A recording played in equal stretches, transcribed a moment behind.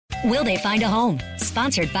Will they find a home?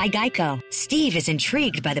 Sponsored by Geico. Steve is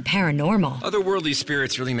intrigued by the paranormal. Otherworldly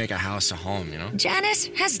spirits really make a house a home, you know?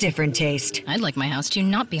 Janice has different taste. I'd like my house to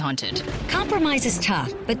not be haunted. Compromise is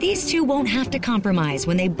tough, but these two won't have to compromise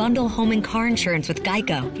when they bundle home and car insurance with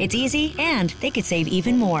Geico. It's easy, and they could save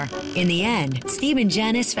even more. In the end, Steve and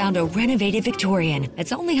Janice found a renovated Victorian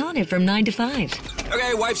that's only haunted from 9 to 5.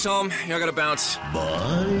 Okay, wife's home. I gotta bounce.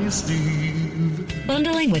 Bye, Steve.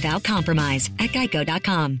 Bundling without compromise at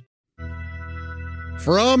Geico.com.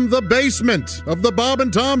 From the basement of the Bob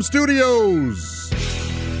and Tom Studios,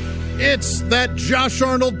 it's That Josh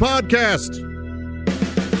Arnold Podcast.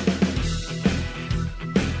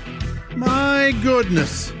 My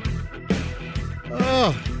goodness.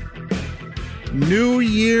 Oh, New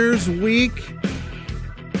Year's week.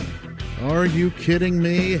 Are you kidding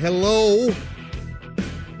me? Hello.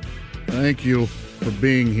 Thank you for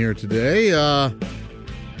being here today.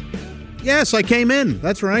 Yes, I came in.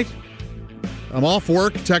 That's right. I'm off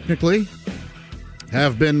work, technically.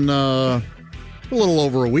 Have been a little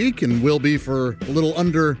over a week and will be for a little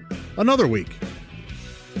under another week.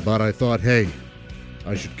 But I thought, hey,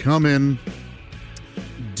 I should come in,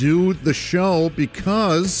 do the show,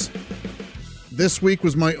 because this week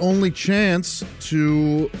was my only chance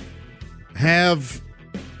to have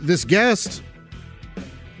this guest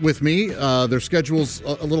with me. Their schedule's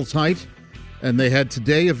a little tight, and they had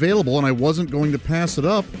today available, and I wasn't going to pass it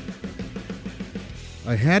up.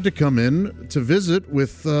 I had to come in to visit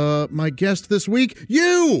with my guest this week,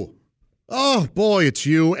 you! Oh, boy, it's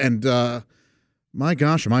you, and my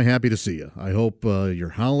gosh, am I happy to see you. I hope your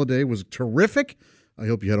holiday was terrific. I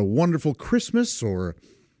hope you had a wonderful Christmas or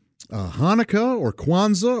Hanukkah or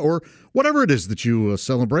Kwanzaa or whatever it is that you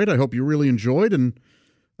celebrate. I hope you really enjoyed, and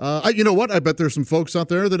you know what? I bet there's some folks out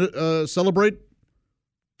there that celebrate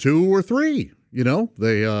 2 or 3, you know?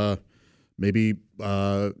 They maybe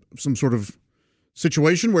some sort of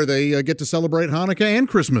situation where they get to celebrate Hanukkah and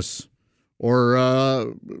Christmas,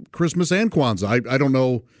 or Christmas and Kwanzaa. I don't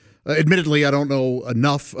know. Admittedly, I don't know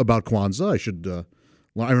enough about Kwanzaa. I should.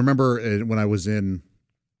 I remember when I was in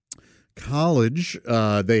college,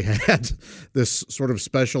 they had this sort of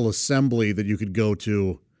special assembly that you could go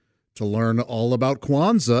to learn all about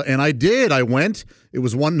Kwanzaa, and I did. I went. It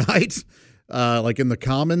was one night, like in the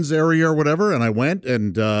Commons area or whatever, and I went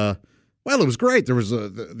and. Well, it was great. There was a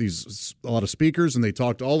lot of speakers, and they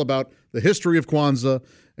talked all about the history of Kwanzaa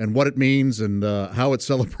and what it means and how it's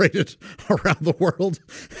celebrated around the world.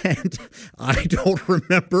 And I don't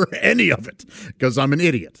remember any of it because I'm an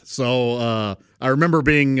idiot. So I remember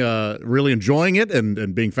being really enjoying it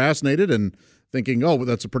and being fascinated and thinking, oh,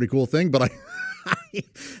 that's a pretty cool thing. But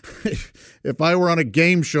if I were on a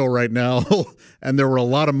game show right now and there were a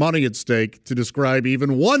lot of money at stake to describe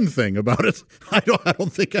even one thing about it, I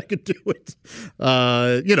don't think I could do it.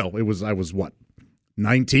 You know, I was what,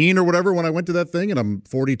 19 or whatever when I went to that thing, and I'm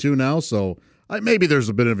 42 now, so maybe there's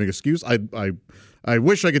a bit of an excuse. I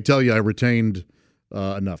wish I could tell you I retained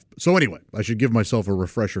enough. So anyway, I should give myself a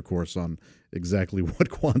refresher course on exactly what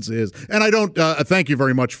Kwanzaa is. And I don't. Thank you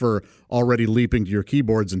very much for already leaping to your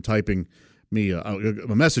keyboards and typing me a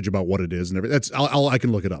message about what it is and everything. That's I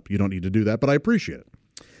can look it up. You don't need to do that, but I appreciate it.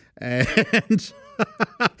 And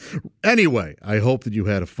anyway, I hope that you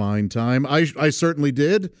had a fine time. I certainly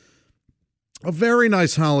did. A very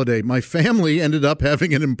nice holiday. My family ended up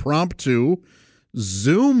having an impromptu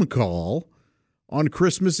Zoom call on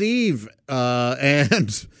Christmas Eve,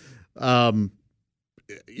 and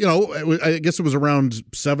you know, I guess it was around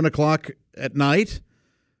 7:00 at night,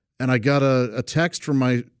 and I got a text from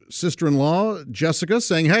my sister-in-law, Jessica,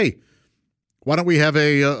 saying, hey, why don't we have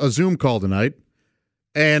a Zoom call tonight?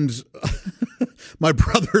 And my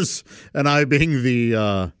brothers and I, being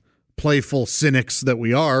the playful cynics that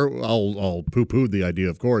we are, all poo-pooed the idea,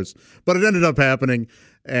 of course. But it ended up happening,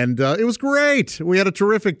 and it was great. We had a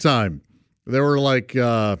terrific time. There were like, we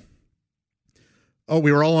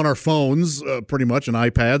were all on our phones, pretty much, and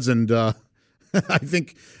iPads, and I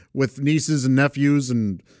think with nieces and nephews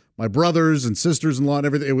and my brothers and sisters-in-law and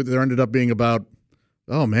everything, there ended up being about,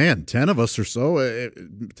 10 of us or so,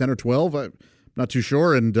 10 or 12, I'm not too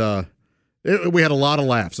sure. And we had a lot of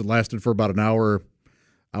laughs. It lasted for about an hour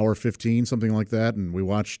 15, something like that. And we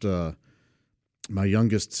watched my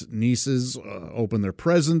youngest nieces open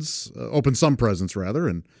some presents, rather.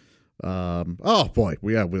 And,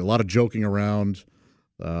 we had a lot of joking around,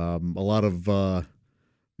 a lot of...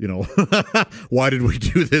 why did we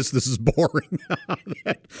do this? This is boring.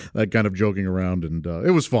 that kind of joking around. And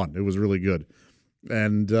it was fun. It was really good.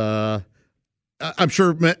 And I'm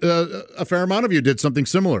sure a fair amount of you did something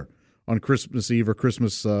similar on Christmas Eve or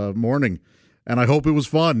Christmas morning. and I hope it was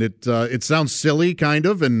fun. It sounds silly, kind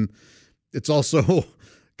of, and it's also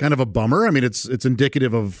kind of a bummer. I mean, it's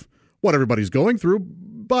indicative of what everybody's going through,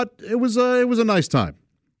 but it was a nice time,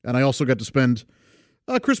 and I also got to spend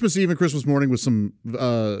Christmas Eve and Christmas morning with some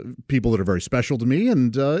people that are very special to me,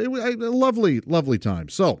 and it was a lovely time.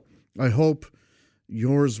 So I hope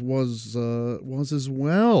yours was as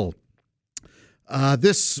well.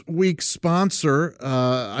 This week's sponsor,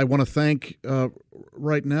 I want to thank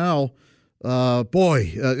right now. One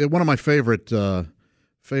of my favorite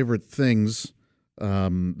things.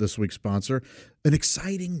 This week's sponsor, An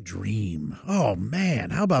Exciting Dream. Oh man,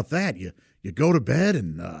 how about that? You go to bed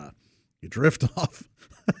and you drift off.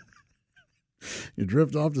 You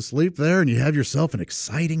drift off to sleep there, and you have yourself an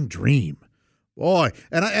exciting dream. Boy,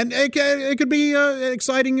 and it could be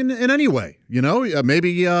exciting in any way. You know,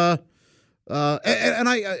 maybe. I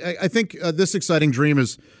think this exciting dream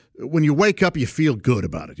is when you wake up, you feel good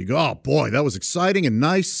about it. You go, oh boy, that was exciting and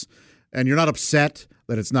nice, and you're not upset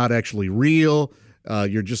that it's not actually real.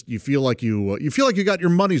 You feel like you got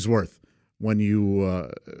your money's worth when you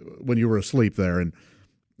were asleep there, and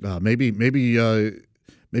maybe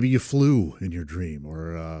you flew in your dream,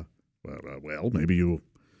 or maybe you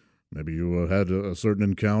had a certain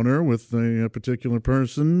encounter with a particular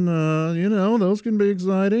person. Those can be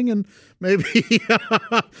exciting, and maybe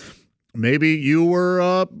maybe you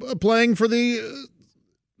were playing for the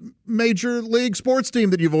major league sports team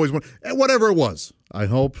that you've always wanted. Whatever it was, I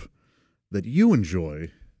hope that you enjoy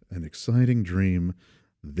an exciting dream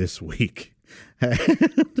this week. Not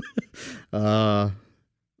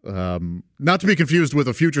to be confused with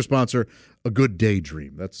a future sponsor, a good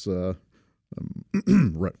daydream. That's writing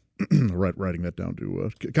that down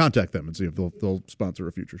to contact them and see if they'll sponsor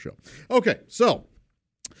a future show. Okay, so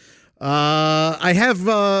I have.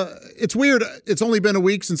 It's weird. It's only been a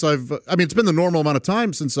week since it's been the normal amount of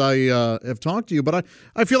time since I have talked to you, but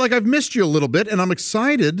I feel like I've missed you a little bit, and I'm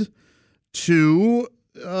excited to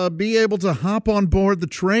be able to hop on board the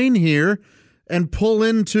train here and pull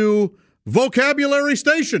into Vocabulary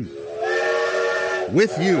Station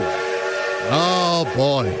with you. Oh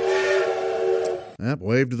boy! Yep,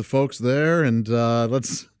 wave to the folks there, and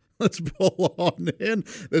let's pull on in.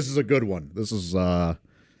 This is a good one. This is a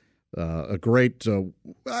great. I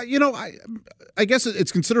guess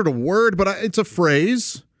it's considered a word, but it's a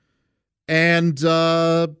phrase, and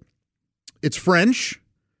it's French.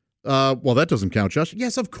 Well, that doesn't count, Josh.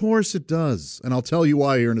 Yes, of course it does, and I'll tell you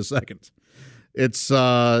why here in a second. It's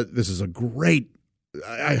this is a great.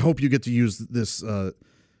 I hope you get to use this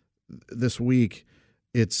this week.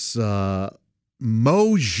 It's mot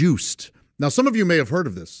juste. Now, some of you may have heard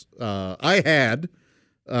of this. I had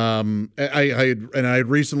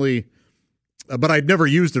recently, but I'd never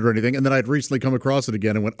used it or anything, and then I'd recently come across it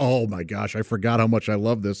again and went, "Oh my gosh, I forgot how much I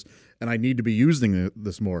love this, and I need to be using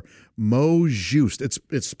this more." Mot juste.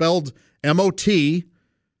 It's spelled M-O-T,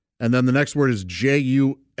 and then the next word is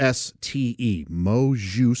J-U-S-T-E. Mot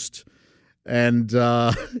juste, and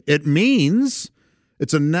it means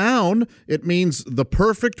it's a noun. It means the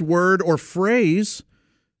perfect word or phrase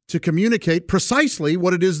to communicate precisely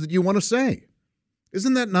what it is that you want to say.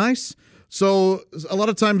 Isn't that nice? So a lot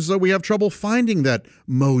of times we have trouble finding that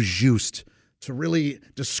mot juste to really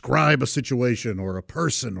describe a situation or a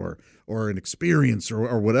person or an experience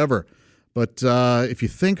or whatever. But if you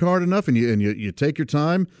think hard enough and you take your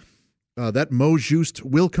time, that mot juste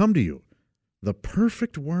will come to you. The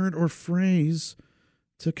perfect word or phrase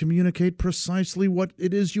to communicate precisely what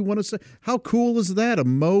it is you want to say. How cool is that? A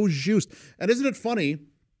mot juste. And isn't it funny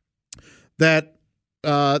that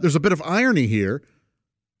there's a bit of irony here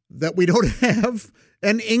that we don't have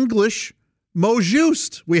an English mot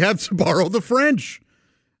juste. We have to borrow the French.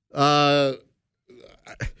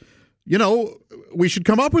 We should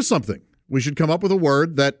come up with something. We should come up with a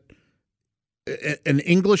word that, an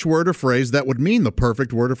English word or phrase that would mean the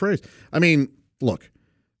perfect word or phrase. I mean, look,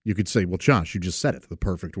 you could say, well, Josh, you just said it, the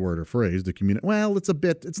perfect word or phrase to communicate. Well, it's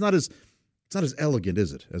not as elegant,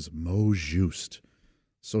 is it, as mot juste.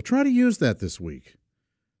 So try to use that this week.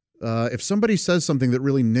 If somebody says something that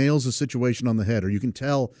really nails a situation on the head, or you can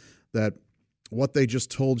tell that what they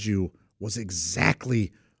just told you was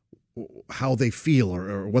exactly how they feel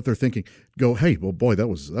or what they're thinking, go, hey, well, boy, that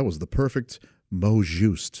was the perfect mot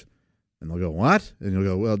juste. And they'll go, what? And you'll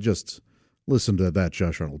go, well, just listen to that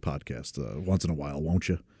Josh Arnold podcast once in a while, won't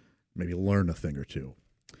you? Maybe learn a thing or two.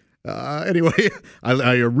 Anyway,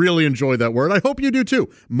 I really enjoyed that word. I hope you do too.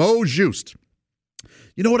 Mot juste.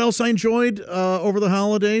 You know what else I enjoyed over the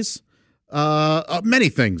holidays? Many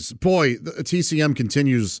things. Boy, the TCM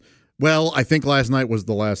continues. Well, I think last night was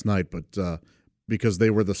the last night, but because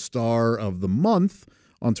they were the star of the month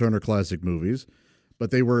on Turner Classic Movies,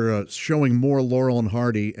 but they were showing more Laurel and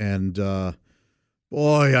Hardy, and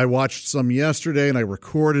boy, I watched some yesterday, and I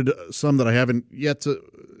recorded some that I haven't yet to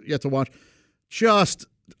watch. Just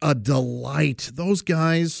a delight. Those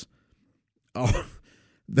guys,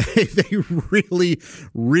 they really,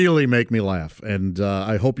 really make me laugh, and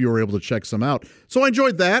I hope you were able to check some out. So I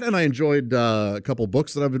enjoyed that, and I enjoyed a couple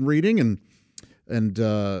books that I've been reading, and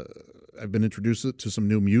I've been introduced to some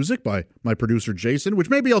new music by my producer Jason, which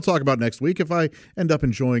maybe I'll talk about next week if I end up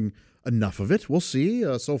enjoying enough of it. We'll see.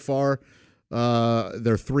 So far,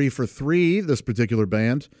 they're 3 for 3, this particular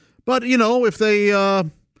band, but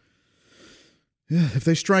if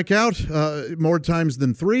they strike out more times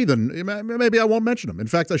than 3, then maybe I won't mention them. In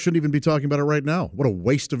fact, I shouldn't even be talking about it right now. What a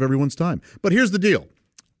waste of everyone's time. But here's the deal.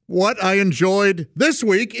 What I enjoyed this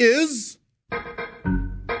week is...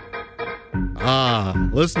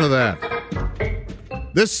 listen to that.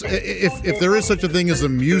 This, if there is such a thing as a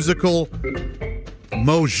musical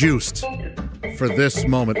mot juste for this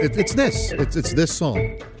moment, it's this. It's this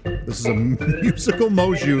song. This is a musical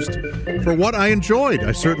mot juste for what I enjoyed.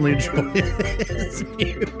 I certainly enjoyed his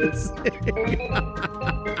music.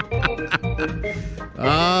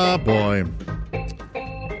 Boy.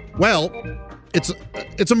 Well,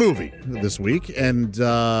 it's a movie this week, and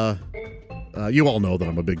you all know that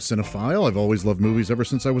I'm a big cinephile. I've always loved movies ever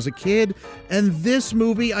since I was a kid, and this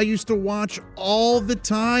movie I used to watch all the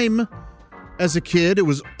time as a kid. It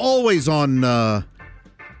was always on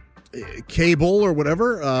cable or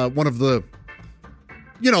whatever. One of the,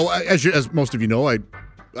 as most of you know, I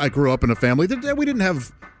grew up in a family that we didn't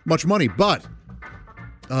have much money, but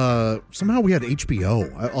somehow we had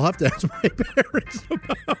HBO. I'll have to ask my parents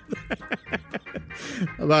about that.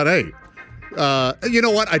 About, hey, you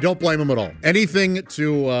know what? I don't blame them at all. Anything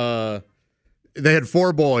to, they had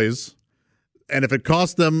 4 boys, and if it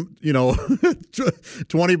cost them,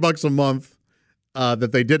 $20 a month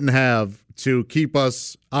that they didn't have to keep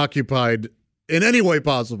us occupied in any way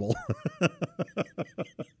possible,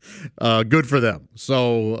 good for them.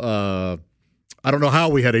 So I don't know how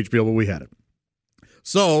we had HBO, but we had it.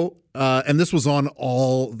 So, and this was on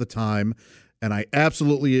all the time, and I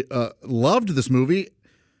absolutely loved this movie,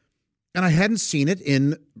 and I hadn't seen it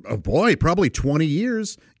in, probably 20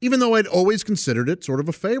 years, even though I'd always considered it sort of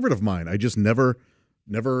a favorite of mine. I just never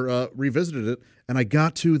revisited it, and I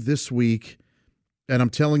got to this week. And I'm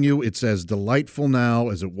telling you, it's as delightful now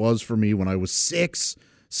as it was for me when I was 6,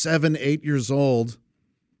 7, 8 years old.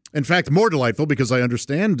 In fact, more delightful because I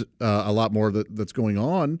understand a lot more that's going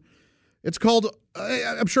on. It's called,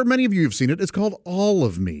 I'm sure many of you have seen it, it's called All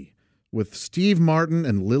of Me, with Steve Martin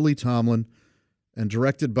and Lily Tomlin, and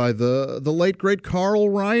directed by the late, great Carl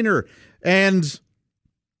Reiner. And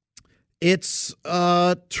it's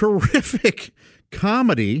a terrific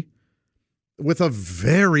comedy with a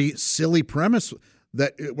very silly premise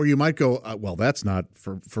where you might go, well, that's not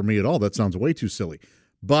for me at all. That sounds way too silly.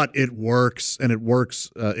 But it works, and it works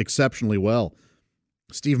exceptionally well.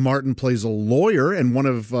 Steve Martin plays a lawyer and one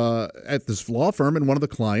of at this law firm, and one of the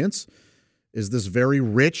clients is this very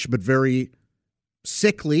rich but very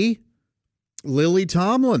sickly Lily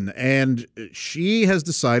Tomlin, and she has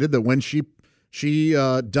decided that when she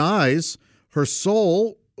dies, her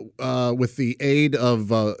soul, with the aid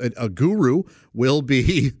of a guru, will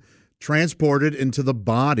be transported into the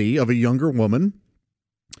body of a younger woman,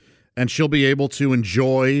 and she'll be able to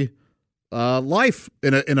enjoy life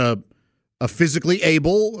in a physically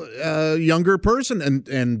able younger person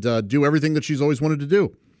and do everything that she's always wanted to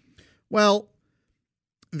do. Well,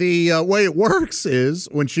 the way it works is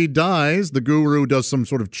when she dies, the guru does some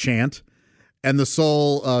sort of chant, and the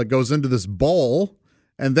soul goes into this bowl,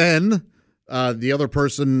 and then the other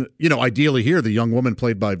person, ideally here, the young woman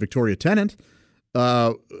played by Victoria Tennant,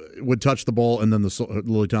 would touch the bowl, and then the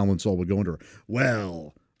Lily Tomlin soul would go into her.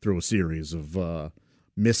 Well, through a series of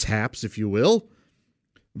mishaps, if you will,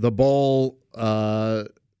 the bowl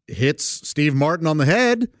hits Steve Martin on the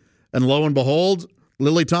head, and lo and behold,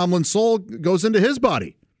 Lily Tomlin's soul goes into his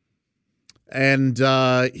body. And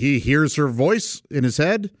he hears her voice in his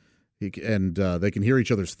head, and they can hear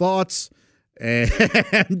each other's thoughts,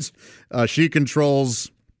 and she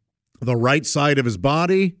controls the right side of his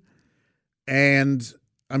body. And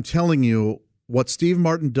I'm telling you, what Steve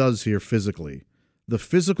Martin does here physically, the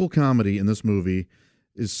physical comedy in this movie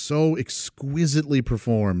is so exquisitely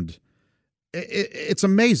performed. It's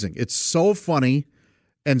amazing. It's so funny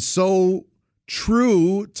and so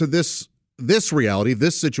true to this reality,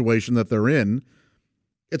 this situation that they're in.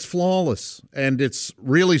 It's flawless, and it's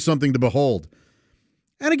really something to behold.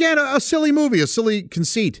 And again, a silly movie, a silly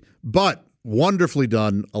conceit, but wonderfully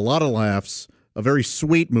done, a lot of laughs, a very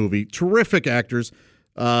sweet movie, terrific actors.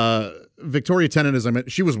 Victoria Tennant, as I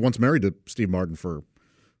mentioned, she was once married to Steve Martin for,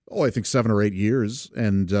 I think 7 or 8 years,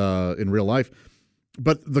 and in real life.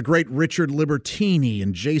 But the great Richard Libertini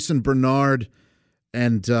and Jason Bernard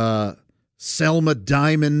and Selma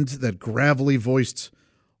Diamond, that gravelly voiced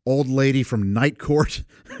old lady from Night Court,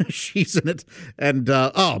 she's in it. And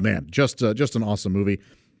oh man, just an awesome movie.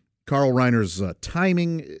 Carl Reiner's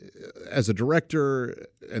timing as a director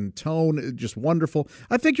and tone, just wonderful.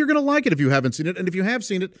 I think you're going to like it if you haven't seen it. And if you have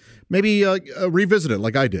seen it, maybe revisit it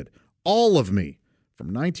like I did. All of Me from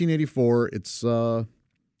 1984. It's a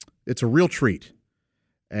real treat.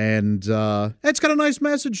 And it's got a nice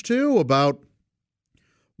message, too, about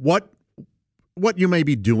what you may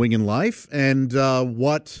be doing in life and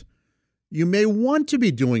what you may want to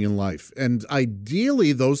be doing in life. And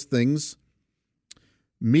ideally, those things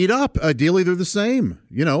meet up. Ideally, they're the same.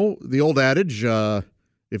 You know, the old adage,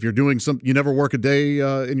 if you're doing something, you never work a day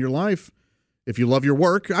in your life. If you love your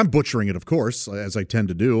work, I'm butchering it, of course, as I tend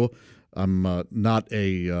to do. I'm not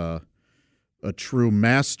a true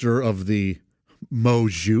master of the mot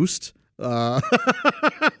juste,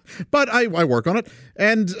 but I work on it.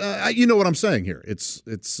 And you know what I'm saying here. It's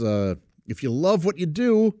if you love what you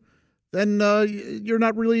do, then you're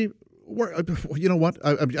not really. You know what?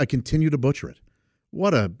 I continue to butcher it.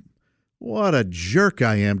 What a jerk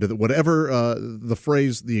I am to whatever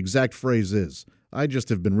the exact phrase is. I just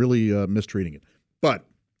have been really mistreating it. But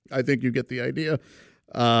I think you get the idea.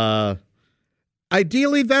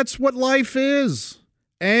 Ideally, that's what life is.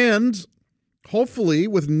 And hopefully,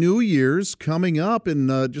 with New Year's coming up in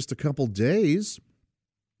just a couple days,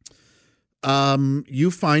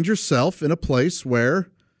 you find yourself in a place where,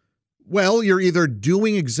 well, you're either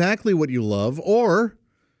doing exactly what you love or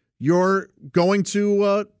you're going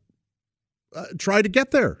to try to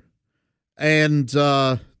get there. And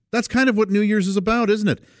that's kind of what New Year's is about, isn't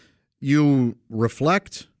it? You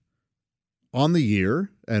reflect on the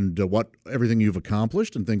year and everything you've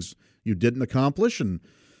accomplished and things you didn't accomplish and,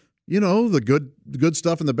 you know, the good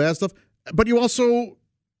stuff and the bad stuff. But you also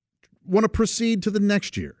want to proceed to the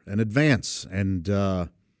next year and advance and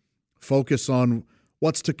focus on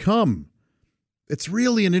what's to come. It's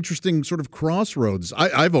really an interesting sort of crossroads.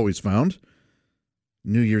 I've always found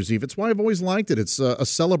New Year's Eve. It's why I've always liked it. It's a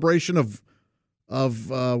celebration of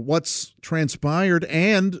what's transpired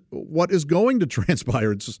and what is going to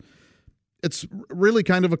transpire. It's really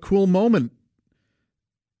kind of a cool moment.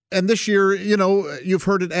 And this year, you know, you've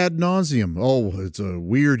heard it ad nauseum. Oh, it's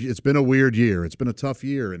been a weird year. It's been a tough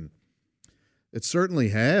year, and it certainly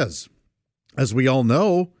has, as we all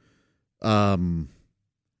know.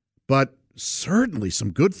 But certainly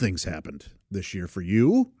some good things happened this year for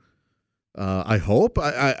you. I hope.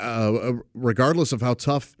 Regardless of how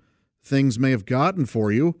tough things may have gotten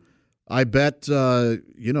for you, I bet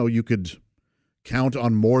you could count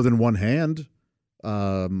on more than one hand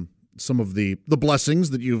some of the blessings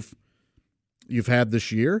that you've had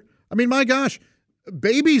this year. I mean, my gosh,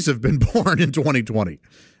 babies have been born in 2020,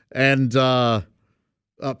 and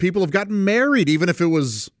people have gotten married, even if it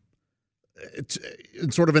was in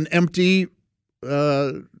sort of an empty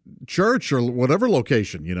church or whatever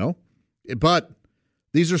location, you know. But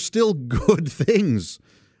these are still good things,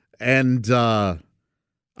 and I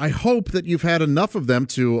hope that you've had enough of them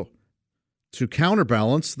to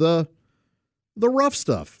counterbalance the rough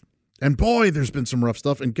stuff. And boy, there's been some rough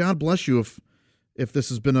stuff. And God bless you if this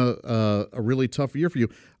has been a really tough year for you.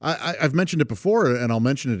 I've mentioned it before, and I'll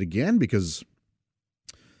mention it again because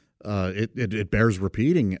it bears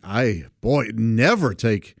repeating. I never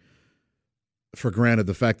take for granted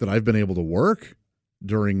the fact that I've been able to work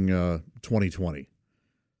during 2020,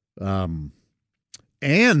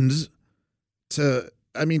 and to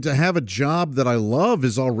have a job that I love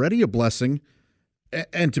is already a blessing,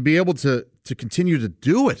 and to be able to continue to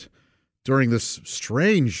do it during this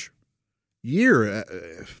strange year,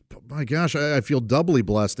 my gosh, I feel doubly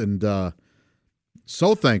blessed and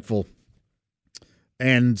so thankful.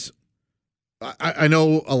 And I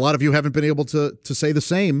know a lot of you haven't been able to say the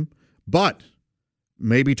same, but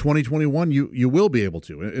maybe 2021 you will be able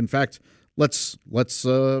to. In fact, let's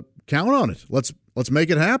count on it. Let's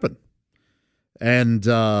make it happen. And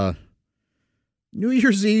New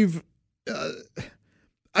Year's Eve,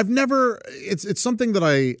 it's something that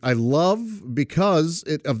I love because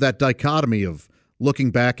of that dichotomy of looking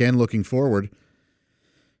back and looking forward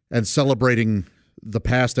and celebrating the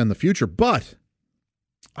past and the future. But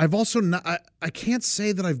I've also not, I can't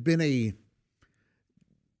say that I've been a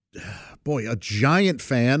giant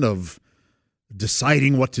fan of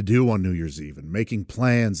deciding what to do on New Year's Eve and making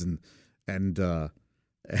plans and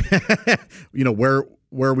you know, where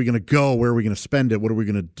are we going to go? Where are we going to spend it? What are we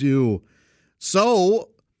going to do? So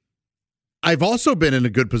I've also been in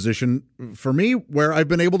a good position for me where I've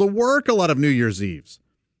been able to work a lot of New Year's Eves.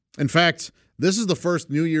 In fact, this is the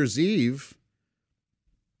first New Year's Eve,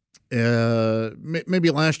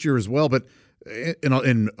 maybe last year as well, but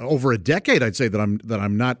in over a decade, I'd say that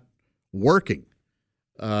I'm not working.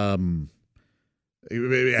 As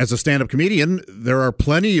a stand-up comedian, there are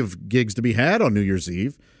plenty of gigs to be had on New Year's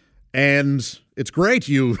Eve, and it's great.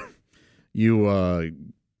 You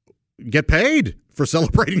get paid for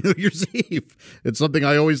celebrating New Year's Eve. It's something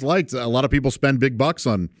I always liked. A lot of people spend big bucks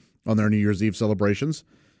on their New Year's Eve celebrations,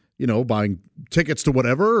 buying tickets to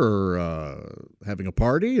whatever or having a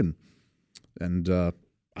party, and I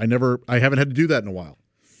haven't had to do that in a while.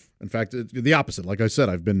 In fact, the opposite. Like I said,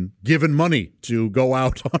 I've been given money to go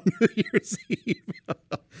out on New Year's Eve.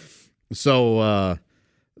 So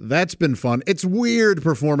that's been fun. It's weird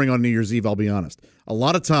performing on New Year's Eve, I'll be honest. A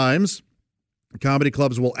lot of times, comedy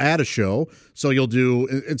clubs will add a show. So you'll do,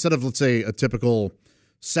 instead of, let's say, a typical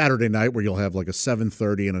Saturday night where you'll have like a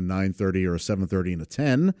 7:30 and a 9:30 or a 7:30 and a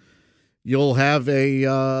 10, you'll have a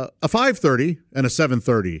 5:30 and a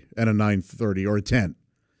 7:30 and a 9:30 or a 10,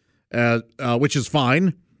 which is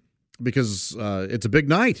fine because it's a big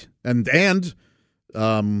night. And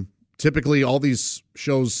typically all these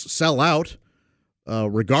shows sell out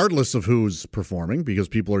regardless of who's performing because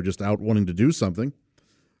people are just out wanting to do something.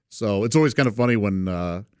 So it's always kind of funny when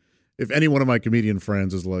if any one of my comedian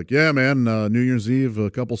friends is like, yeah, man, New Year's Eve, a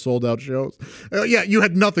couple sold out shows. Yeah, you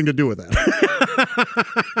had nothing to do with that.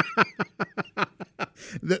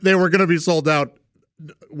 They were going to be sold out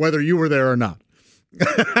whether you were there or not.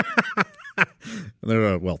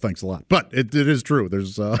 Well, thanks a lot. But it is true.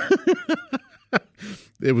 There's it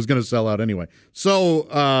was going to sell out anyway. So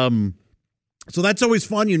so that's always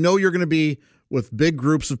fun. You're going to be with big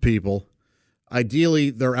groups of people.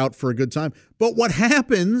 Ideally, they're out for a good time. But what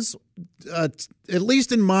happens, at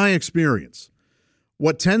least in my experience,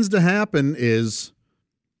 what tends to happen is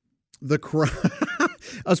the crowd,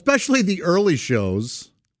 especially the early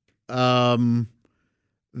shows, they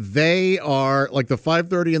are like the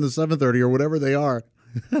 5:30 and the 7:30 or whatever they are.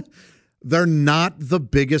 They're not the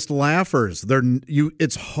biggest laughers.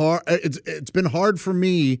 It's hard. It's been hard for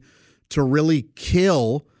me to really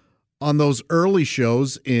kill on those early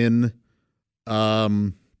shows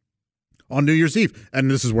on New Year's Eve. And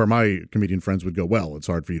this is where my comedian friends would go, well, it's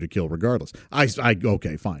hard for you to kill regardless.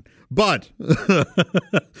 Okay, fine. But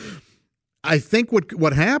I think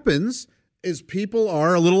what happens is people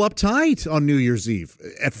are a little uptight on New Year's Eve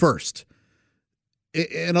at first.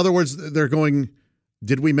 In other words, they're going,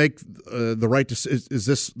 did we make the right decision? Is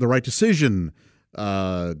this the right decision?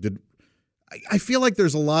 I feel like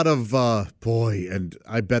there's a lot of, and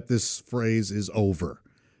I bet this phrase is over.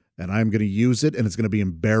 And I'm going to use it, and it's going to be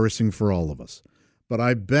embarrassing for all of us. But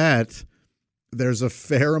I bet there's a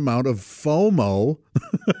fair amount of FOMO,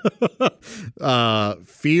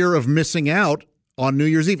 fear of missing out on New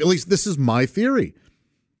Year's Eve. At least this is my theory,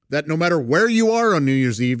 that no matter where you are on New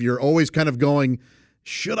Year's Eve, you're always kind of going,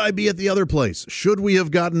 should I be at the other place? Should we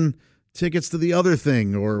have gotten tickets to the other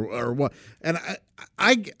thing or what? And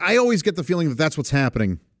I always get the feeling that that's what's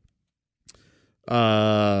happening.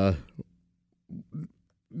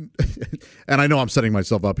 And I know I'm setting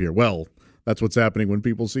myself up here. Well, that's what's happening when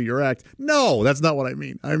people see your act. No, that's not what I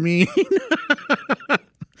mean. I mean,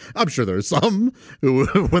 I'm sure there's some who,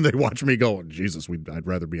 when they watch me go, Jesus, I'd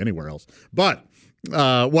rather be anywhere else. But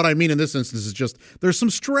what I mean in this instance is just there's some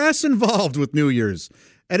stress involved with New Year's.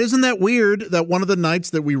 And isn't that weird that one of the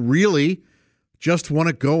nights that we really just want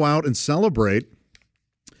to go out and celebrate,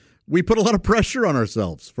 we put a lot of pressure on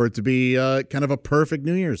ourselves for it to be kind of a perfect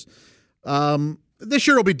New Year's. This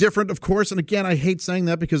year will be different, of course. And again, I hate saying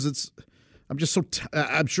that because I'm just so,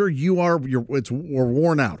 I'm sure you are, we're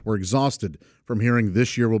worn out. We're exhausted from hearing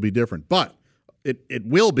this year will be different. But it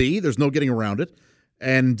will be. There's no getting around it.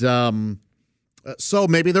 And so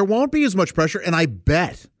maybe there won't be as much pressure. And I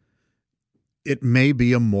bet it may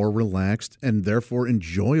be a more relaxed and therefore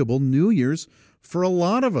enjoyable New Year's for a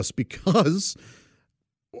lot of us because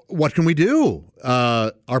what can we do?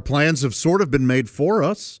 Our plans have sort of been made for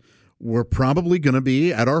us. We're probably going to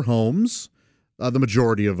be at our homes, the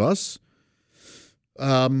majority of us,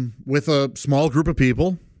 with a small group of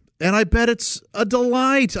people. And I bet it's a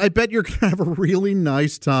delight. I bet you're going to have a really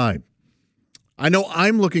nice time. I know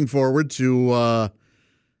I'm looking forward to,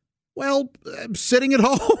 sitting at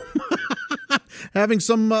home, having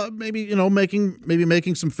some,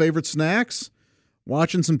 making some favorite snacks,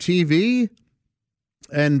 watching some TV,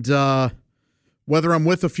 and whether I'm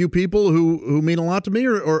with a few people who mean a lot to me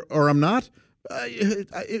or I'm not,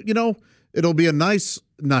 it'll be a nice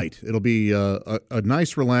night. It'll be a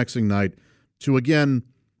nice, relaxing night to, again,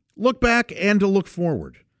 look back and to look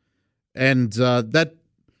forward. And that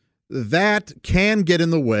can get in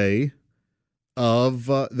the way of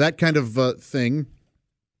that kind of thing,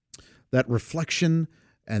 that reflection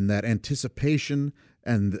and that anticipation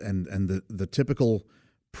and the typical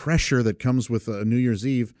pressure that comes with a New Year's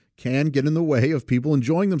Eve can get in the way of people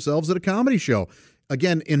enjoying themselves at a comedy show.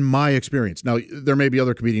 Again, in my experience. Now, there may be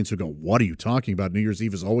other comedians who go, what are you talking about? New Year's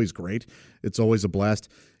Eve is always great. It's always a blast.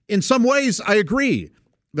 In some ways, I agree.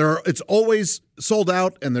 It's always sold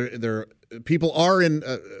out, and people are in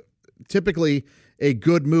typically a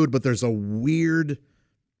good mood, but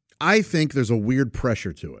I think there's a weird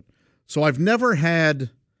pressure to it. So I've never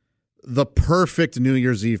had the perfect New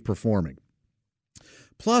Year's Eve performing.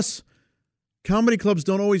 Plus, comedy clubs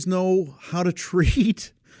don't always know how to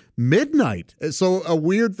treat midnight. So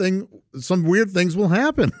some weird things will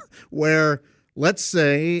happen where, let's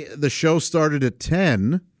say the show started at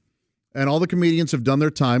 10 and all the comedians have done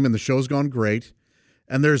their time and the show's gone great,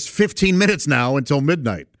 and there's 15 minutes now until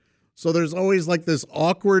midnight. So there's always like this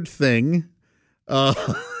awkward thing of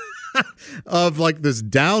like this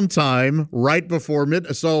downtime right before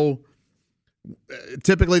midnight. So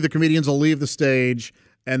typically the comedians will leave the stage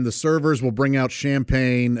and the servers will bring out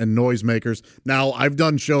champagne and noisemakers. Now, I've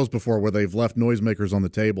done shows before where they've left noisemakers on the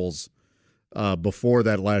tables before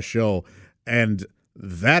that last show, and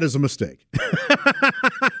that is a mistake.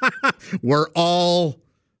 We're all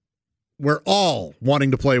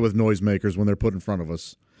wanting to play with noisemakers when they're put in front of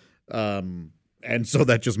us. And so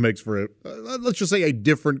that just makes for, let's just say, a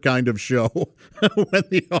different kind of show when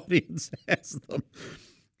the audience has them.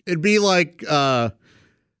 It'd be like,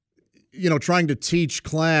 trying to teach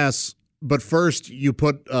class, but first you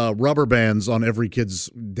put rubber bands on every kid's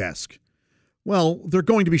desk. Well, they're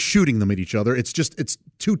going to be shooting them at each other. It's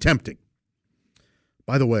too tempting.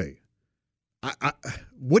 By the way, I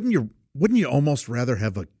wouldn't you almost rather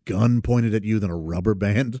have a gun pointed at you than a rubber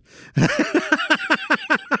band?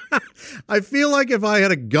 I feel like if I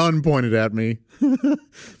had a gun pointed at me,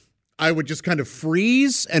 I would just kind of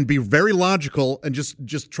freeze and be very logical and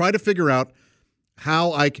just try to figure out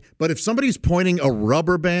how but if somebody's pointing a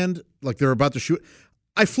rubber band like they're about to shoot,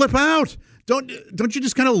 I flip out. Don't you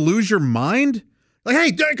just kind of lose your mind? Like,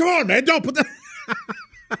 hey, come on, man, don't put that.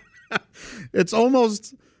 It's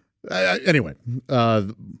almost anyway.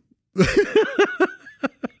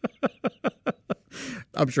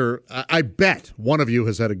 I'm sure. I bet one of you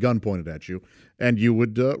has had a gun pointed at you, and you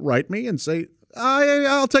would write me and say,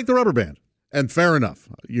 "I'll take the rubber band." And fair enough.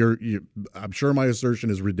 I'm sure my assertion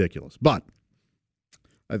is ridiculous, but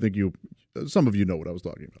I think some of you know what I was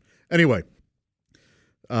talking about. Anyway,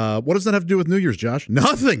 what does that have to do with New Year's, Josh?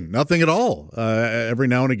 Nothing at all. Every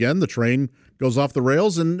now and again, the train goes off the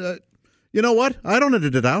rails, and you know what? I don't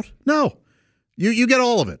edit it out. No, you get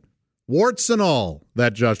all of it. Warts and all,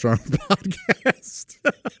 that Josh Arnold podcast.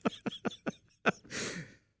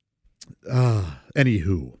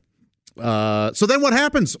 Anywho. So then what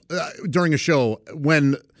happens during a show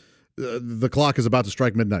when the clock is about to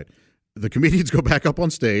strike midnight? The comedians go back up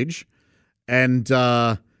on stage, and,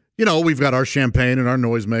 we've got our champagne and our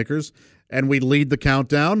noisemakers, and we lead the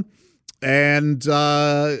countdown, and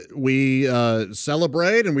we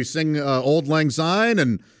celebrate, and we sing Auld Lang Syne,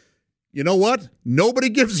 and you know what? Nobody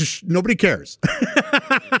cares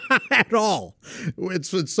at all.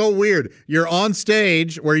 It's so weird. You're on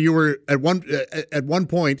stage where you were at one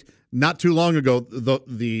point not too long ago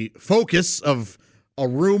the focus of a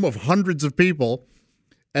room of hundreds of people,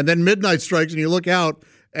 and then midnight strikes and you look out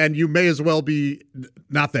and you may as well be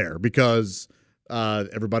not there because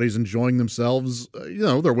everybody's enjoying themselves.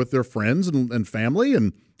 They're with their friends and family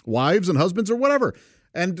and wives and husbands or whatever,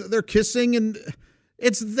 and they're kissing and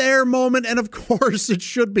it's their moment, and of course it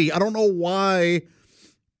should be. I don't know why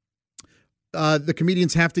the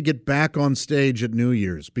comedians have to get back on stage at New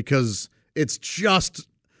Year's, because it's just,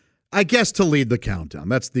 I guess, to lead the countdown.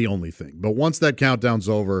 That's the only thing. But once that countdown's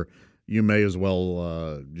over, you may as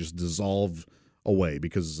well just dissolve away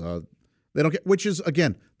because they don't get, which is,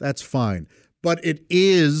 again, that's fine. But it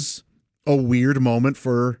is a weird moment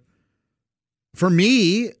for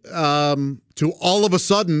me to all of a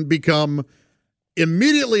sudden become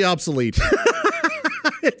immediately obsolete.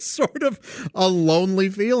 It's sort of a lonely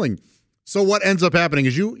feeling. So what ends up happening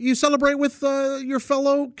is you celebrate with your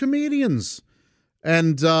fellow comedians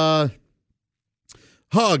and hug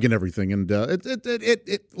and everything. And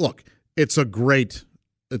look, it's a great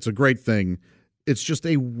thing. It's just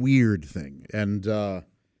a weird thing. And I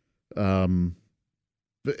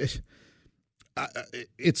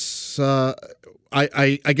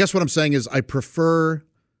guess what I'm saying is I prefer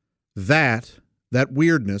that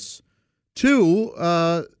weirdness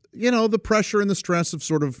to the pressure and the stress of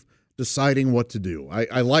sort of deciding what to do.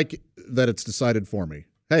 I like that it's decided for me.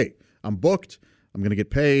 Hey, I'm booked. I'm going to get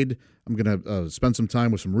paid. I'm going to spend some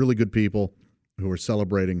time with some really good people who are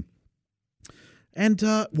celebrating. And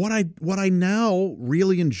what I now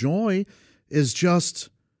really enjoy is just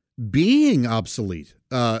being obsolete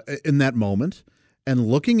in that moment and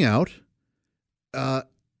looking out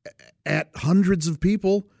at hundreds of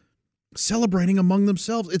people celebrating among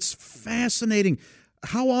themselves. It's fascinating.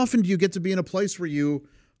 How often do you get to be in a place where you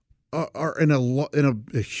are in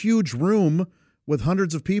a huge room with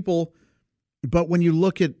hundreds of people, but when you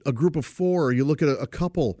look at a group of four, or you look at a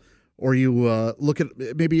couple, or you look at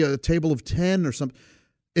maybe a table of 10 or something,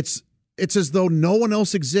 it's as though no one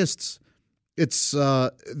else exists. It's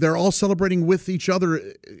they're all celebrating with each other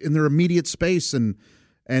in their immediate space, and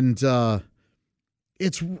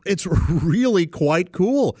it's really quite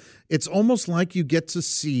cool. It's almost like you get to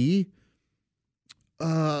see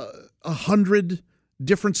 100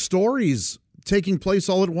 different stories taking place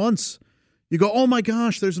all at once. You go, oh my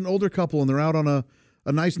gosh, there's an older couple and they're out on a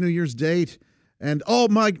nice New Year's date, and oh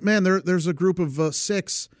my man, there's a group of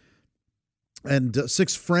six. And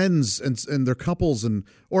six friends and their couples,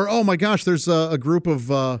 or oh my gosh, there's a group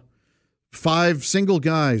of 5 single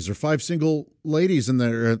guys or 5 single ladies, and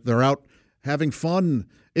they're out having fun.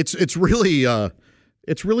 It's really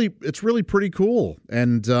pretty cool.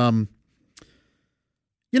 And I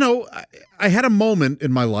had a moment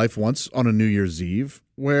in my life once on a New Year's Eve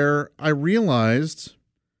where I realized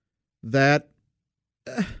that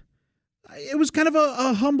it was kind of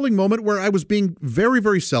a humbling moment where I was being very,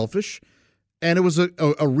 very selfish. And it was a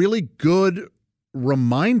really good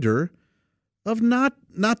reminder of not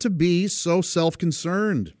to be so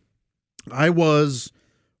self-concerned. I was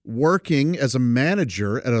working as a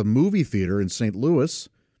manager at a movie theater in St. Louis,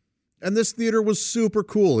 and this theater was super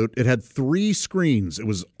cool. It had 3 screens. It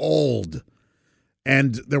was old,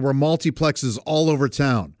 and there were multiplexes all over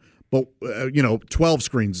town. But 12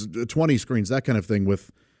 screens, 20 screens, that kind of thing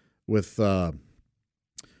with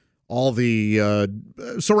all the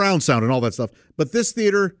surround sound and all that stuff. But this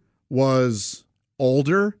theater was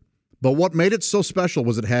older, but what made it so special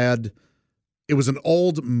was it was an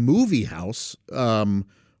old movie house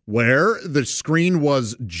where the screen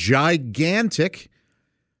was gigantic,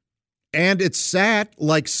 and it sat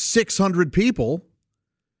like 600 people.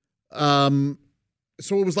 So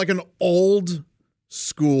it was like an old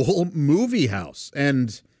school movie house.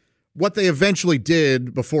 And what they eventually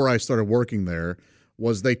did before I started working there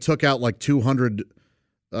was they took out like 200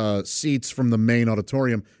 seats from the main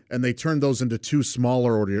auditorium, and they turned those into 2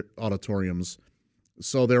 smaller auditoriums.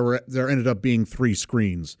 So there ended up being 3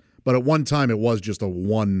 screens. But at one time, it was just a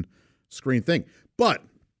 1-screen thing. But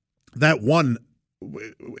that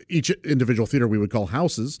each individual theater we would call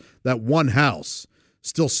houses, that one house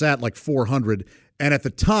still sat like 400. And at the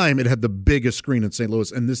time, it had the biggest screen in St.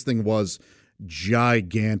 Louis, and this thing was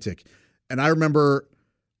gigantic. And I remember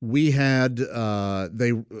we had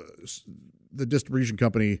the distribution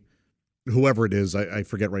company, whoever it is, I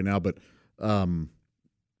forget right now, but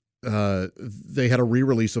they had a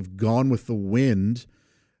re-release of Gone with the Wind,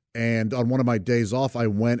 and on one of my days off, I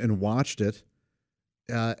went and watched it.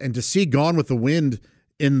 And to see Gone with the Wind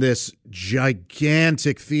in this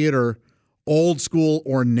gigantic theater, old school,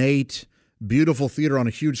 ornate, beautiful theater on a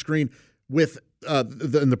huge screen with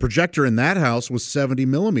the projector in that house was 70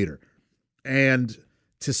 millimeter, and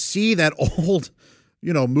to see that old,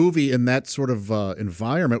 movie in that sort of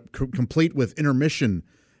environment, complete with intermission,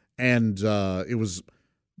 and it was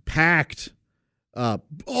packed.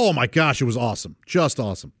 Oh my gosh, it was awesome. Just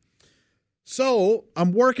awesome. So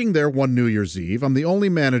I'm working there one New Year's Eve. I'm the only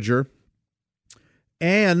manager,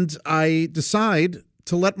 and I decide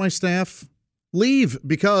to let my staff leave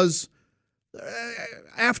because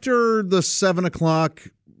after the 7 o'clock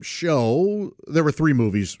show, there were 3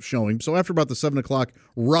 movies showing. So after about the 7 o'clock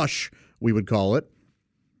rush, we would call it,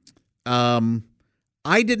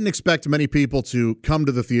 I didn't expect many people to come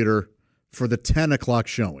to the theater for the 10 o'clock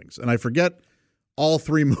showings. And I forget all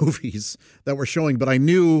 3 movies that were showing, but I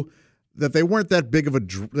knew that they weren't that big of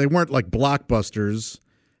they weren't like blockbusters,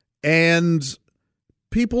 and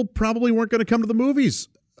people probably weren't going to come to the movies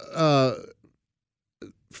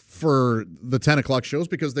for the 10 o'clock shows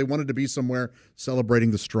because they wanted to be somewhere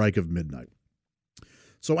celebrating the strike of midnight.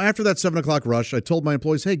 So after that 7 o'clock rush, I told my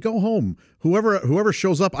employees, hey, go home. Whoever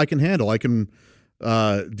shows up, I can handle. I can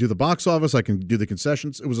do the box office. I can do the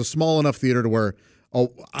concessions. It was a small enough theater to where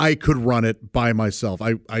I could run it by myself.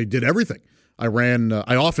 I did everything. I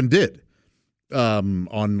often did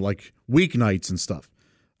on like weeknights and stuff.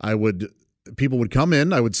 People would come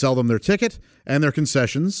in. I would sell them their ticket and their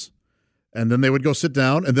concessions. And then they would go sit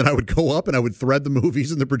down, and then I would go up and I would thread the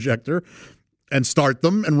movies in the projector and start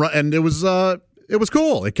them, and it was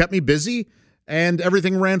cool. It kept me busy, and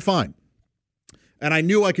everything ran fine. And I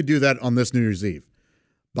knew I could do that on this New Year's Eve.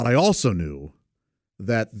 But I also knew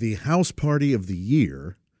that the house party of the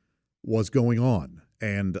year was going on.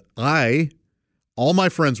 And all my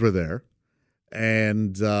friends were there,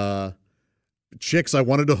 and chicks I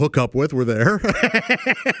wanted to hook up with were there.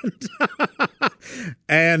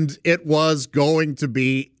 And it was going to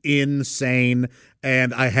be insane,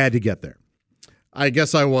 and I had to get there. I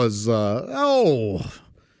guess I was,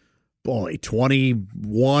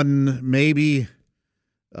 21 maybe.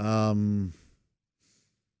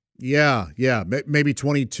 Maybe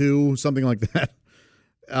 22, something like that.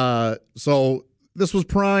 So this was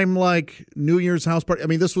prime, like, New Year's house party. I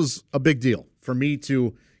mean, this was a big deal for me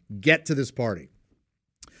to get to this party.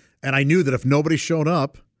 And I knew that if nobody showed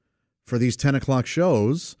up for these 10 o'clock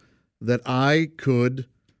shows, that I could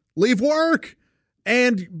leave work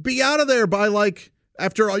and be out of there by, like,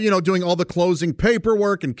 after, doing all the closing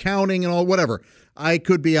paperwork and counting and all whatever. I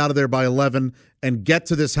could be out of there by 11 and get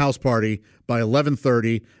to this house party by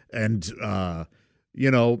 11:30 and,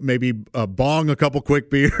 maybe bong a couple quick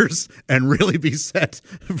beers and really be set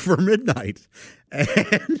for midnight.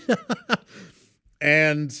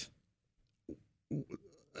 And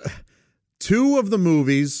two of the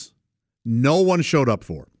movies, no one showed up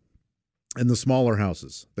for in the smaller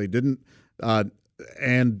houses. They didn't,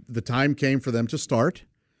 and the time came for them to start,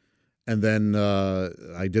 and then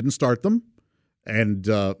I didn't start them, and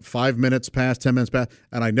 5 minutes passed, 10 minutes passed,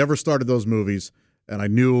 and I never started those movies, and I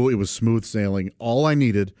knew it was smooth sailing. All I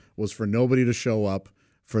needed was for nobody to show up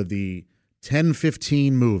for the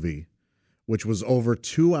 10:15 movie, which was over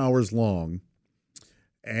 2 hours long,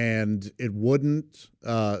 and it wouldn't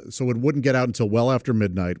get out until well after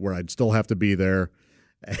midnight, where I'd still have to be there.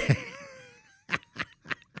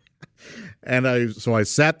 And I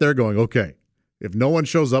sat there going, okay, if no one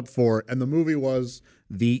shows up for, and the movie was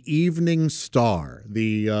The Evening Star,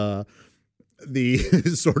 the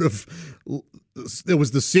sort of, it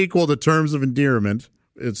was the sequel to Terms of Endearment.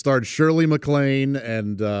 It starred Shirley MacLaine,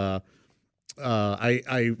 and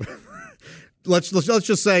let's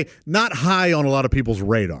just say not high on a lot of people's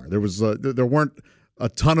radar. There weren't a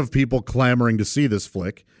ton of people clamoring to see this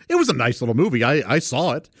flick. It was a nice little movie. I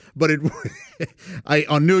saw it, but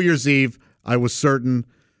on New Year's Eve, I was certain.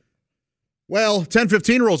 Well,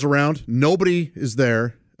 10:15 rolls around, nobody is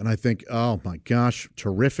there, and I think, oh my gosh,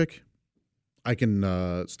 terrific. I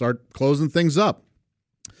can start closing things up.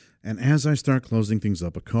 And as I start closing things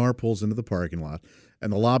up, a car pulls into the parking lot,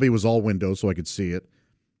 and the lobby was all windows so I could see it.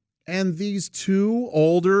 And these two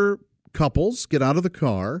older couples get out of the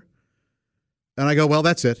car, and I go, well,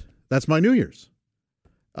 that's it. That's my New Year's.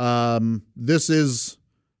 This is,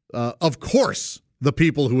 of course, the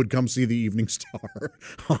people who would come see The Evening Star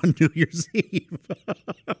on New Year's Eve.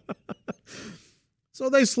 So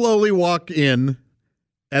they slowly walk in,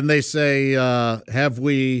 and they say, have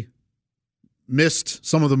we missed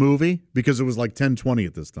some of the movie? Because it was like 10:20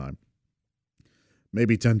 at this time.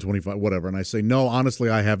 Maybe 10:25, whatever. And I say, no, honestly,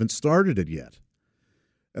 I haven't started it yet.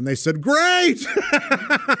 And they said, great!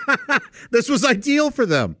 This was ideal for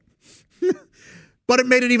them. But it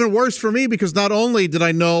made it even worse for me, because not only did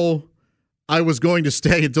I know I was going to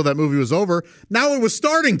stay until that movie was over, now it was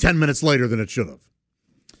starting 10 minutes later than it should have.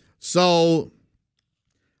 So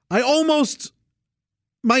my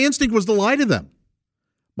instinct was to lie to them.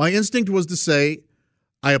 My instinct was to say,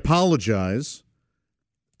 I apologize.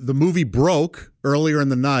 The movie broke earlier in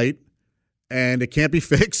the night, and it can't be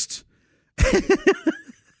fixed.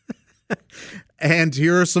 And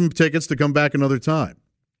here are some tickets to come back another time.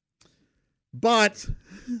 But,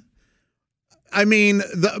 I mean,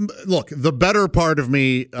 the better part of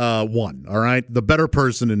me won, all right? The better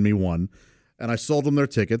person in me won. And I sold them their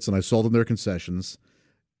tickets, and I sold them their concessions.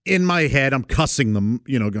 In my head, I'm cussing them,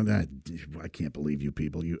 going, I can't believe you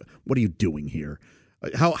people. What are you doing here?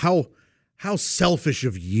 How selfish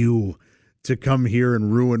of you to come here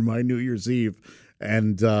and ruin my New Year's Eve.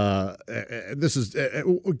 And this is,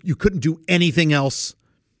 you couldn't do anything else.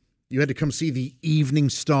 You had to come see The Evening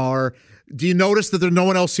Star. Do you notice that there's no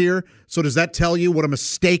one else here? So does that tell you what a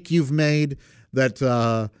mistake you've made, that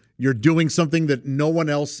you're doing something that no one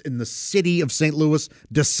else in the city of St. Louis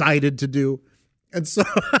decided to do? And so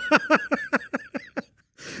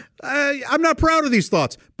I'm not proud of these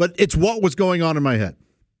thoughts, but it's what was going on in my head.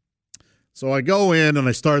 So I go in and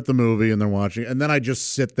I start the movie, and they're watching, and then I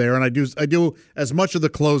just sit there and I do as much of the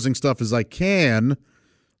closing stuff as I can,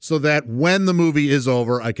 so that when the movie is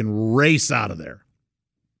over, I can race out of there.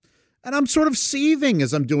 And I'm sort of seething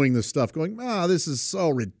as I'm doing this stuff, going, this is so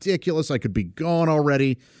ridiculous. I could be gone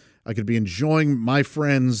already. I could be enjoying my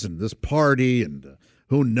friends and this party, and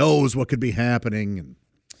who knows what could be happening. And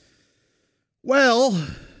well,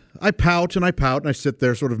 I pout and I sit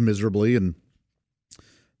there sort of miserably, and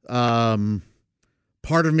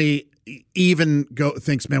part of me even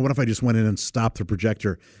thinks, man, what if I just went in and stopped the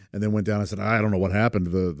projector and then went down and said, I don't know what happened.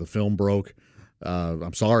 The film broke.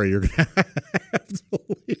 I'm sorry, you're going to have to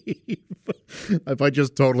leave. If I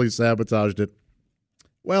just totally sabotaged it.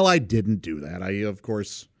 Well, I didn't do that.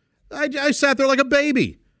 I sat there like a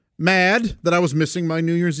baby, mad that I was missing my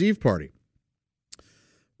New Year's Eve party.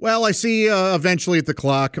 Well, I see eventually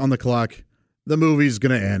on the clock, the movie's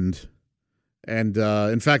going to end. And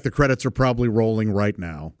in fact, the credits are probably rolling right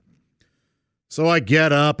now. So I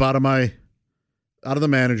get up out of the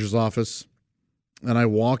manager's office, and I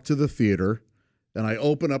walk to the theater, and I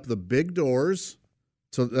open up the big doors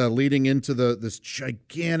to leading into this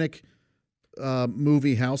gigantic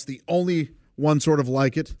movie house, the only one sort of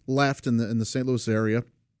like it left in the St. Louis area.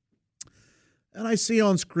 And I see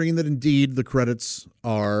on screen that indeed the credits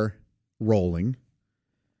are rolling.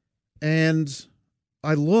 And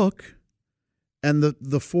I look, and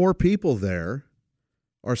the four people there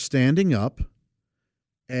are standing up,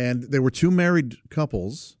 and they were two married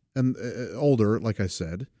couples, and older, like I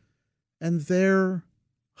said, and they're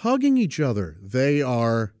hugging each other. They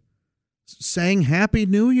are saying Happy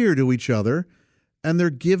New Year to each other, and they're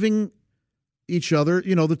giving each other,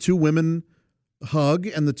 the two women hug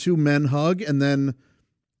and the two men hug, and then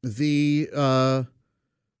the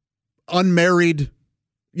unmarried,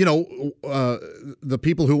 the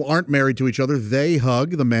people who aren't married to each other, they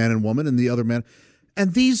hug, the man and woman and the other man.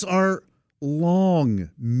 And these are long,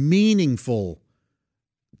 meaningful,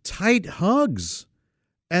 tight hugs.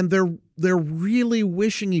 And they're really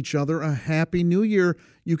wishing each other a Happy New Year.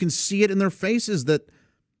 You can see it in their faces that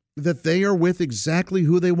they are with exactly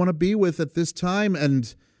who they want to be with at this time,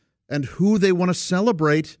 and who they want to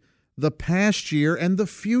celebrate the past year and the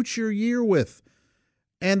future year with.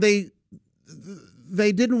 And they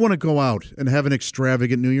didn't want to go out and have an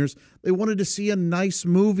extravagant New Year's. They wanted to see a nice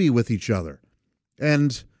movie with each other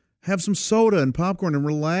and have some soda and popcorn and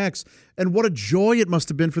relax. And what a joy it must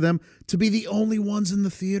have been for them to be the only ones in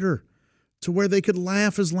the theater, to where they could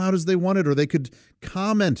laugh as loud as they wanted, or they could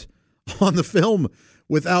comment on the film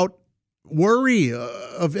without worry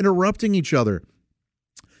of interrupting each other.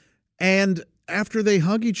 And after they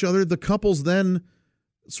hug each other, the couples then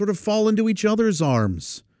sort of fall into each other's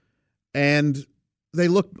arms. And they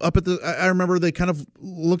look up at I remember they kind of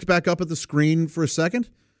looked back up at the screen for a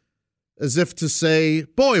second, as if to say,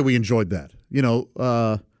 boy, we enjoyed that.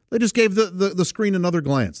 They just gave the screen another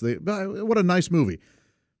glance. What a nice movie.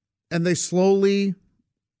 And they slowly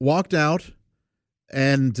walked out,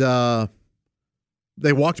 and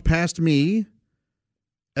they walked past me,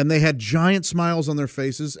 and they had giant smiles on their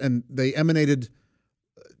faces, and they emanated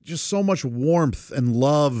just so much warmth and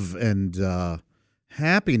love and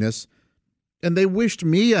happiness. And they wished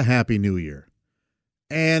me a Happy New Year.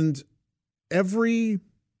 And every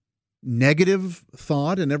negative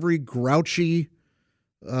thought and every grouchy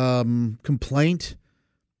complaint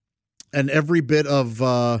and every bit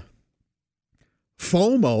of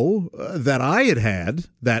FOMO that I had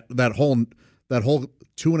that whole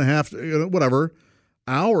 2.5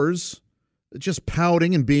 hours, just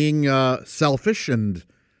pouting and being selfish and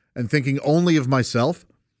thinking only of myself,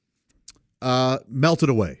 melted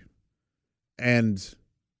away. And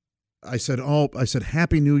I said,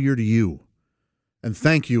 Happy New Year to you. And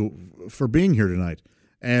thank you for being here tonight.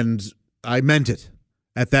 And I meant it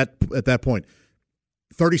at that point.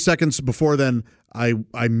 30 seconds before then,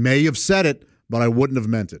 I may have said it, but I wouldn't have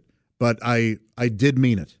meant it. But I did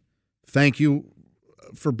mean it. Thank you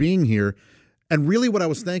for being here. And really what I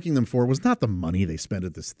was thanking them for was not the money they spent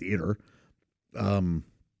at this theater. It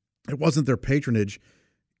wasn't their patronage.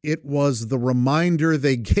 It was the reminder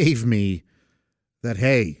they gave me that,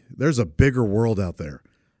 hey, there's a bigger world out there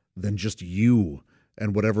than just you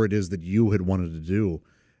and whatever it is that you had wanted to do.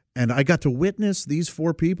 And I got to witness these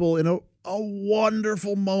four people in a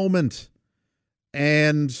wonderful moment.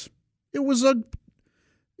 And it was they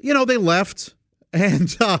left.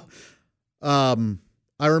 And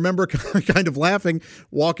I remember kind of laughing,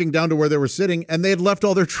 walking down to where they were sitting, and they had left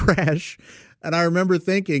all their trash. And I remember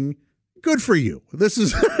thinking, good for you. This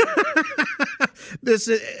is this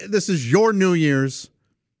is your New Year's,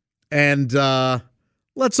 and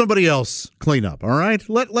let somebody else clean up, all right?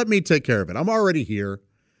 Let me take care of it. I'm already here.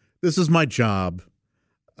 This is my job.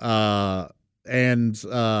 And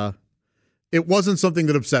it wasn't something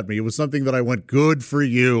that upset me. It was something that I went, good for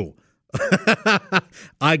you.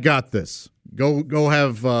 I got this. Go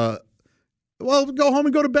have go home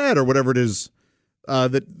and go to bed or whatever it is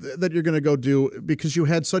that you're going to go do, because you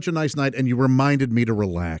had such a nice night and you reminded me to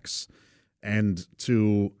relax and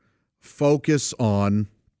to focus on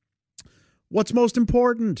what's most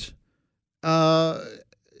important.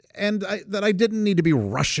 And that I didn't need to be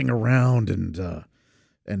rushing around and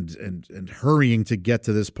hurrying to get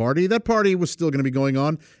to this party. That party was still going to be going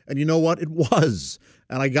on, and you know what? It was.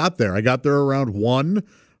 And I got there. I got there around 1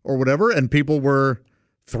 or whatever, and people were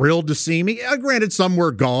thrilled to see me. Granted, some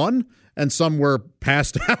were gone and some were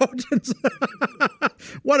passed out.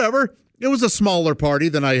 Whatever. It was a smaller party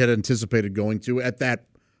than I had anticipated going to at that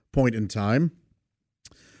point in time.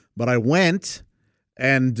 But I went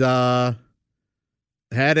and had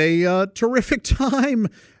a terrific time,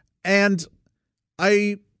 and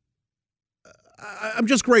I'm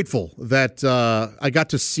just grateful that I got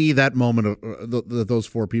to see that moment that those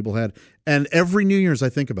 4 people had. And every New Year's I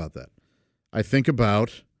think about that. I think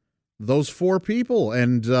about those 4 people,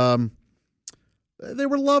 and they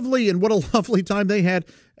were lovely, and what a lovely time they had,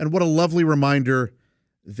 and what a lovely reminder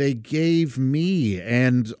they gave me.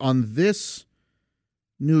 And on this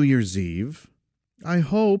New Year's Eve, I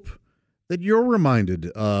hope that you're reminded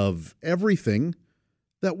of everything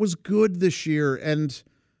that was good this year. And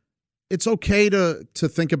it's okay to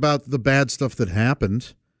think about the bad stuff that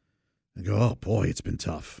happened and go, oh boy, it's been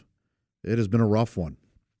tough. It has been a rough one.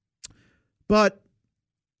 But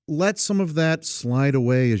let some of that slide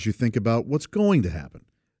away as you think about what's going to happen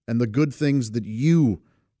and the good things that you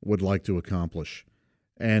would like to accomplish.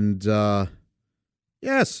 And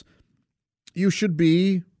yes, you should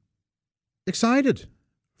be excited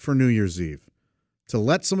for New Year's Eve, to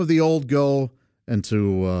let some of the old go and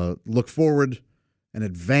to look forward and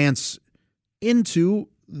advance into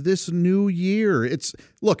this new year.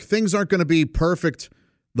 Look, things aren't going to be perfect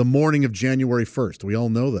the morning of January 1st. We all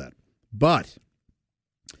know that. But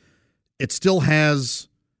it still has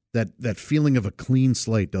that feeling of a clean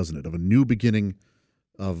slate, doesn't it? Of a new beginning,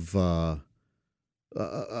 of a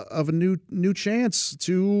new chance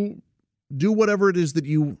to do whatever it is that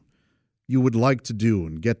you would like to do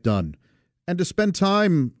and get done, and to spend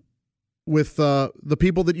time with the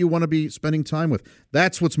people that you want to be spending time with.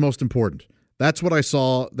 That's what's most important. That's what I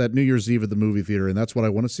saw that New Year's Eve at the movie theater, and that's what I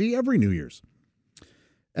want to see every New Year's.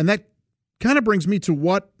 And that kind of brings me to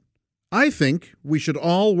what I think we should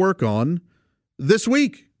all work on this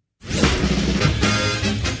week.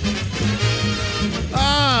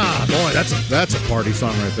 Boy, that's a party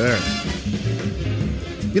song right there.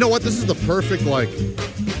 You know what? This is the perfect,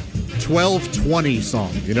 12:20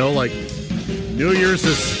 song. You know, like, New Year's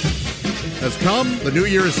has come. The New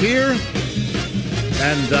Year is here.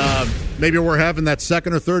 And maybe we're having that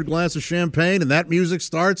second or third glass of champagne, and that music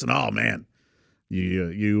starts, and oh, man.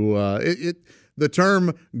 The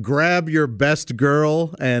term "grab your best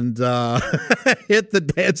girl and hit the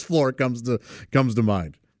dance floor" comes to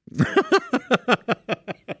mind.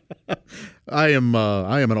 I am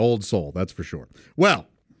an old soul, that's for sure. Well,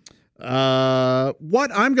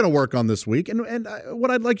 what I'm going to work on this week, and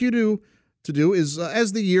what I'd like you to do is,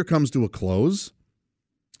 as the year comes to a close,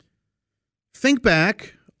 think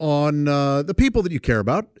back on the people that you care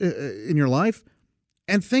about in your life,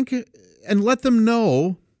 and think and let them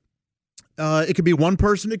know. It could be one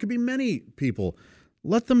person, it could be many people.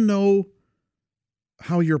 Let them know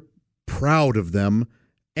how you're proud of them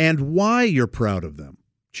and why you're proud of them.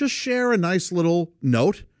 Just share a nice little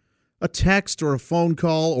note, a text or a phone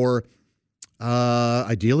call, or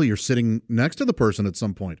ideally you're sitting next to the person at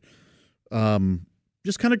some point.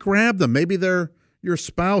 Just kind of grab them. Maybe they're your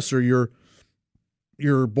spouse or your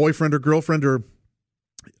boyfriend or girlfriend or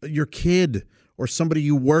your kid or somebody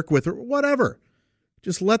you work with or whatever.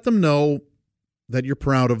 Just let them know that you're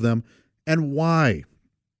proud of them and why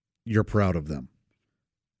you're proud of them.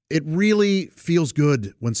 It really feels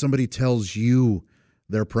good when somebody tells you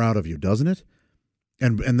they're proud of you, doesn't it?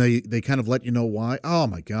 And they kind of let you know why. Oh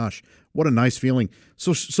my gosh, what a nice feeling.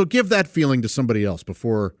 So give that feeling to somebody else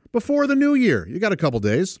before the new year. You got a couple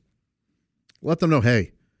days. Let them know,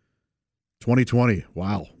 hey, 2020,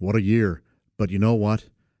 wow, what a year. But you know what?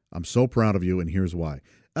 I'm so proud of you, and here's why.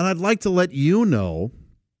 And I'd like to let you know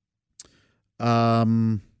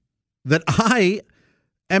that I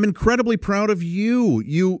am incredibly proud of you.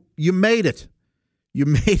 You made it. You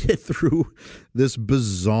made it through this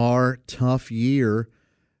bizarre, tough year.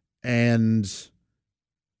 And,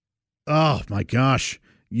 oh, my gosh,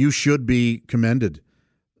 you should be commended.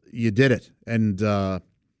 You did it. And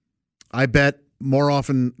I bet more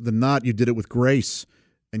often than not, you did it with grace,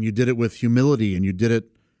 and you did it with humility, and you did it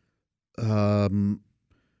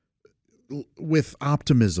with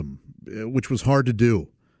optimism. which was hard to do,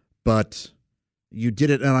 but you did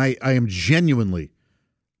it, and I am genuinely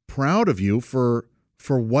proud of you for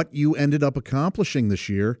what you ended up accomplishing this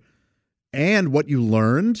year and what you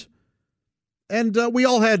learned. And we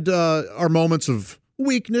all had our moments of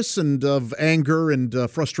weakness and of anger and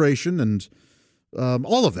frustration and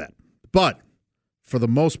all of that. But for the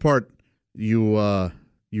most part, you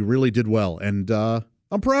really did well, and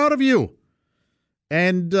I'm proud of you.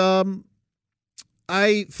 And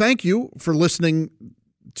I thank you for listening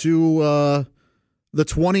to the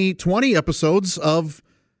 2020 episodes of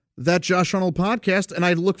That Josh Arnold Podcast, and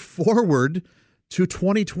I look forward to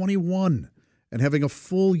 2021 and having a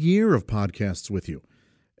full year of podcasts with you.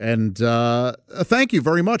 And thank you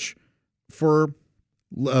very much for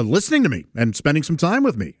listening to me and spending some time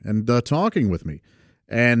with me and talking with me.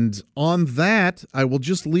 And on that, I will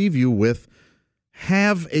just leave you with,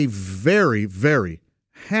 have a very, very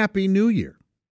happy New Year.